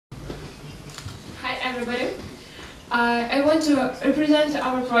everybody. I want to represent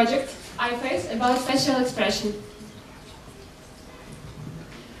our project, iFace, about facial expression.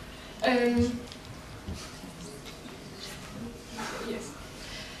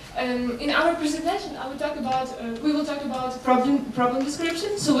 In our presentation, we will talk about problem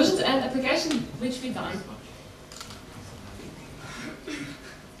description, solutions, and application which we done.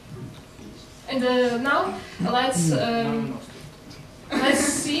 And now let's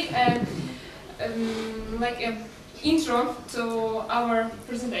see like an intro to our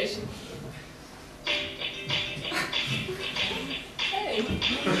presentation. Hey.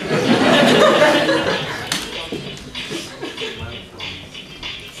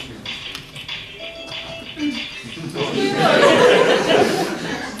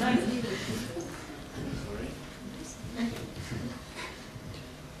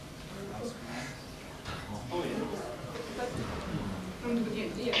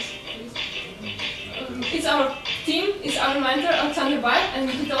 It's our team, it's our mentor, Alexander Bay, and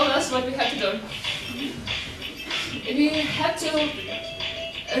he told us what we have to do. We have to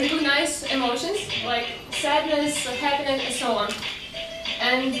recognize emotions like sadness, happiness, and so on.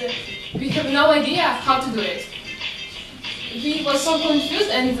 And we have no idea how to do it. We were so confused,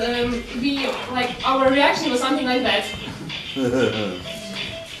 and our reaction was something like that.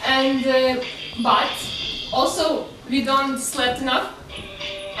 And but also we don't slept enough,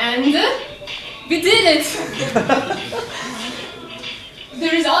 and we did it. The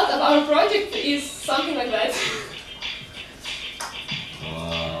result of our project is something like that.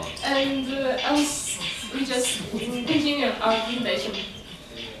 Wow. And we just continue our presentation.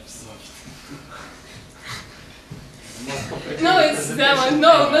 No, it's that one.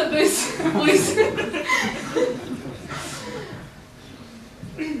 No, not this. Please.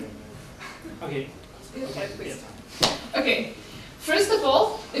 Okay. Please. Okay. First of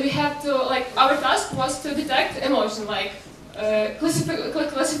all, we have to our task was to detect emotion,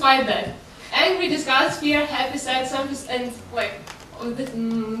 classify that. Angry, disgust, fear, happy, sad, sadness, and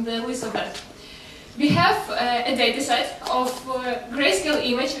the list of that. We have a data set of grayscale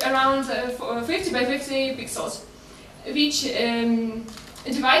image around 50 by 50 pixels, which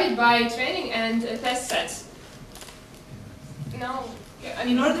divided by training and test sets. Now,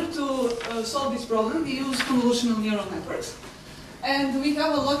 in order to solve this problem, we use convolutional neural networks. And we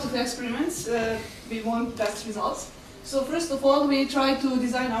have a lot of experiments. We want test results. So first of all, we try to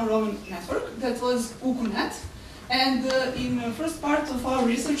design our own network. That was UkuNet. And in the first part of our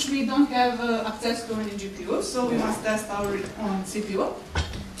research, we don't have access to any GPU, so we must test our own CPU.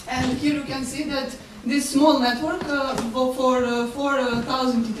 And here you can see that this small network for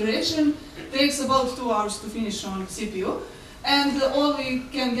 4,000 iteration takes about 2 hours to finish on CPU. And all we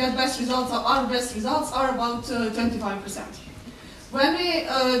can get our best results are about 25%. When we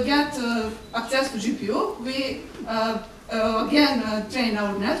get access to GPU, we again train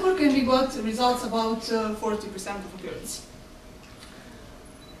our network, and we got results about 40% of accuracy.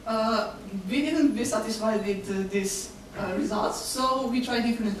 We didn't be satisfied with these results, so we tried a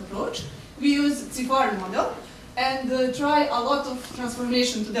different approach. We used Cifari model and try a lot of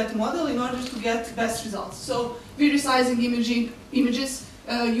transformation to that model in order to get best results. So we're resizing images,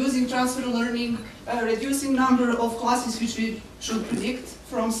 using transfer learning, reducing number of classes which we should predict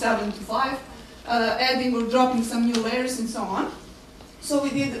from 7 to 5, adding or dropping some new layers and so on. So we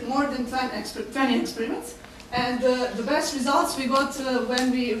did more than 20 experiments, and the best results we got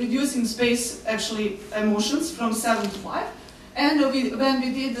when we reduced in space actually emotions from 7 to 5, and when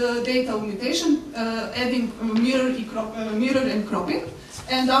we did data mutation, adding mirror and cropping,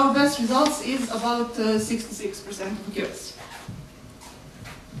 and our best results is about 66% of accuracy.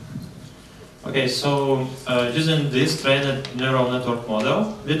 Okay, so using this trained neural network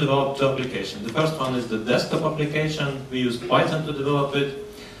model, we developed 2 applications. The first one is the desktop application. We use Python to develop it,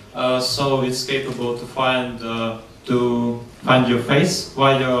 so it's capable to find your face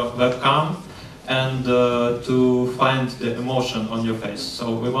via your webcam and to find the emotion on your face.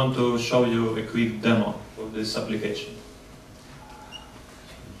 So we want to show you a quick demo of this application.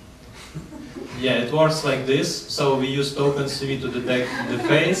 Yeah, it works like this. So we used OpenCV to detect the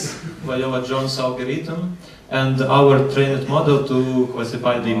face via Jones algorithm and our trained model to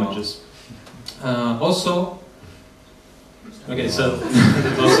classify the images. Okay, so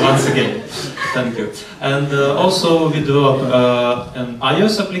that was once again. Thank you. And also we developed an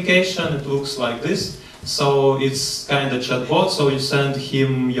iOS application. It looks like this. So it's kind of chatbot. So you send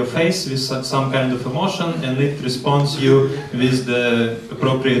him your face with some kind of emotion, and it responds you with the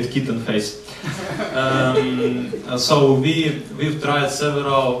appropriate kitten face. So we've tried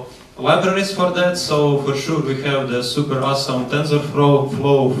several libraries for that. So for sure we have the super awesome TensorFlow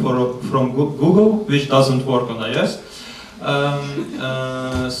from Google, which doesn't work on iOS.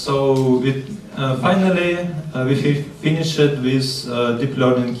 Finally, we finished with Deep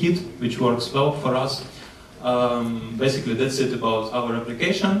Learning Kit, which works well for us. Basically, that's it about our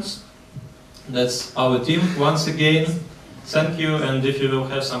applications. That's our team. Once again, thank you, and if you will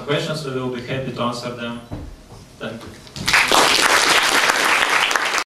have some questions, we will be happy to answer them. Thank you.